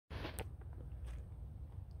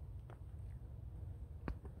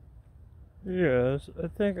Yes, I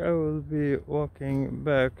think I will be walking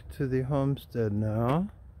back to the homestead now.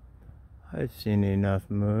 I've seen enough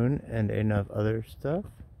moon and enough other stuff.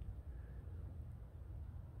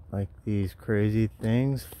 Like these crazy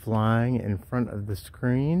things flying in front of the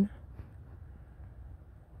screen.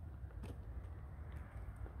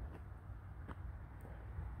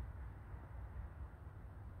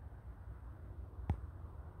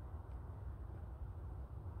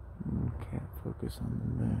 Can't focus on the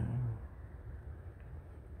moon.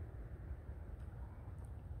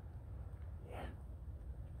 Yeah.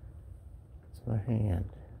 It's my hand.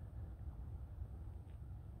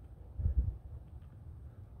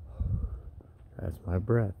 That's my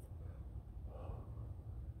breath.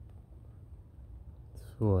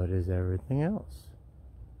 So what is everything else?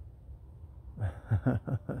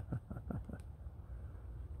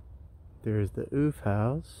 There's the oof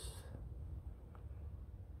house.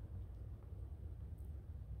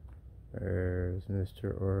 There's Mr.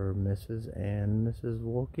 or Mrs. and Mrs.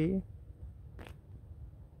 Wolke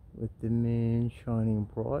with the moon shining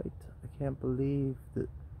bright. I can't believe the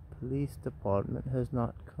police department has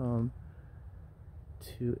not come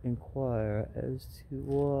to inquire as to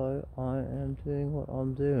why I am doing what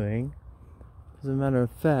I'm doing. As a matter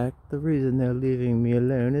of fact, the reason they're leaving me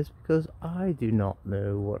alone is because I do not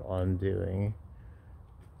know what I'm doing,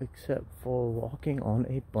 except for walking on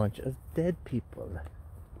a bunch of dead people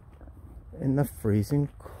in the freezing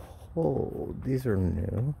cold. These are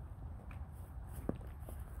new.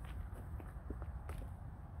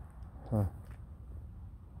 Huh.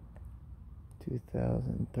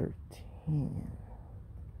 2013.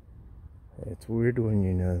 It's weird when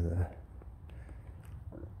you know the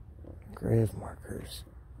grave markers.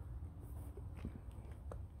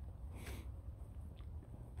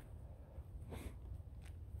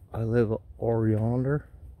 I live over yonder.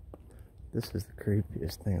 This is the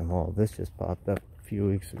creepiest thing of all. This just popped up a few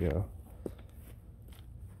weeks ago.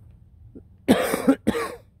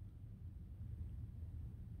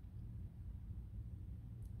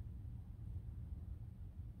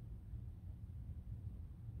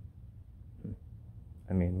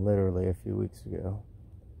 I mean, literally a few weeks ago.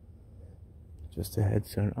 Just a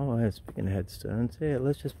headstone. Oh, yeah, speaking of headstones, yeah,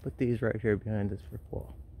 let's just put these right here behind this brick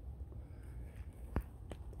wall.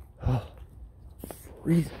 Oh,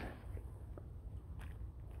 freezing.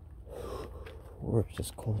 Or it's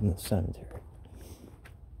just cold in the cemetery.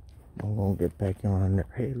 I'm gonna get back on there.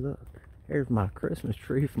 Hey, look, here's my Christmas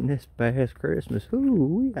tree from this past Christmas.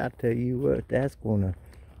 Ooh, I tell you what, that's gonna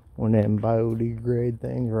one of them biodegrade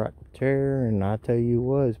things right there, and I tell you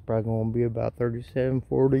what, it's probably gonna be about 37,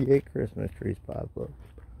 48 Christmas trees pop up.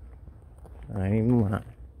 I ain't even lying.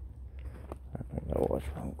 I don't know what's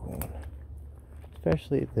wrong going.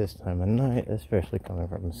 Especially at this time of night, especially coming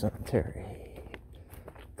from the cemetery.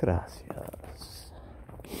 Gracias.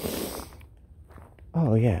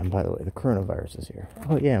 Oh yeah, and by the way, the coronavirus is here.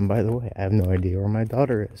 Oh yeah, and by the way, I have no idea where my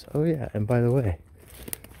daughter is. Oh yeah, and by the way,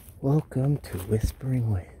 welcome to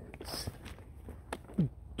Whispering Winds.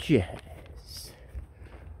 Jazz.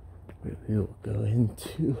 We will go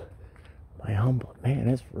into my humble. Man,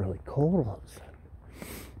 it's really cold all of a sudden.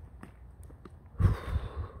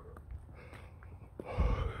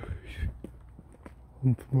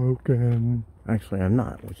 I'm smoking. Actually, I'm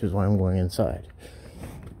not, which is why I'm going inside.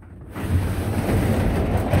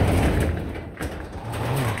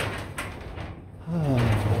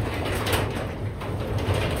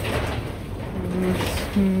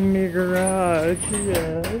 My garage,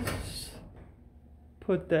 yes.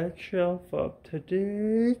 Put that shelf up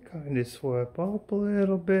today. Kind of swept up a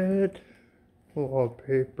little bit.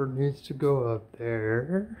 Wallpaper needs to go up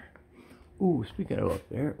there. Ooh, speaking of up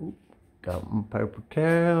there, ooh, got my paper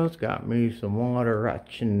towels. Got me some water right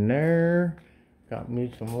in there. Got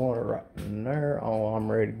me some water right in there. Oh,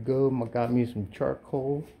 I'm ready to go. Got me some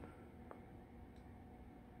charcoal.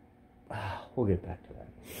 We'll get back to that.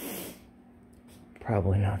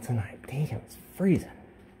 Probably not tonight. Damn, it's freezing.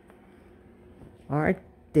 Alright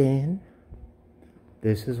then.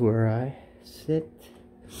 This is where I sit.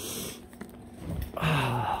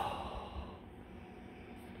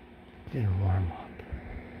 Get warm up.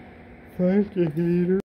 Thank you, heater.